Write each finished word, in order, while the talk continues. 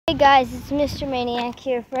Hey guys, it's Mr. Maniac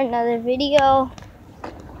here for another video.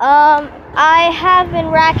 I have been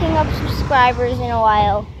racking up subscribers in a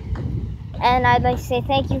while, and I'd like to say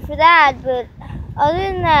thank you for that, but other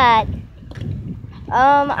than that,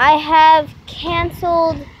 I have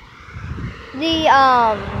canceled the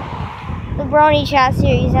Brony chat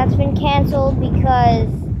series. That's been canceled because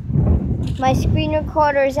my screen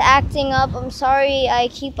recorder is acting up. I'm sorry, I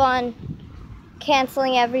keep on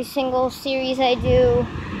canceling every single series I do.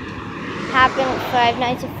 Happened with Five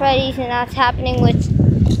Nights at Freddy's, and that's happening with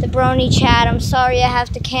the Brony chat. I'm sorry I have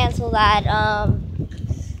to cancel that.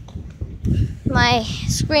 My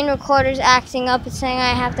screen recorder's acting up. It's saying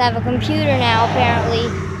I have to have a computer now, apparently.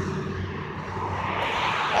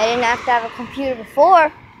 I didn't have to have a computer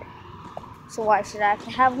before, so why should I have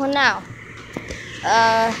to have one now?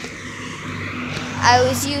 I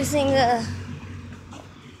was using the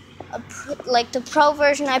pro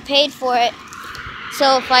version. I paid for it.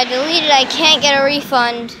 So if I delete it, I can't get a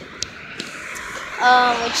refund,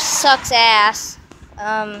 which sucks ass.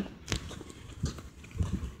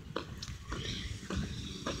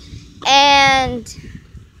 And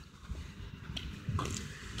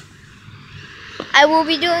I will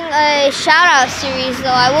be doing a shout-out series, though.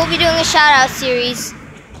 I will be doing a shout-out series.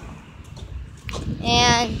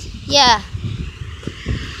 And yeah,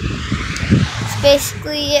 that's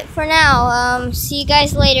basically it for now. See you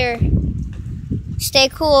guys later. Stay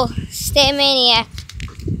cool. Stay a maniac.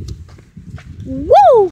 Woo!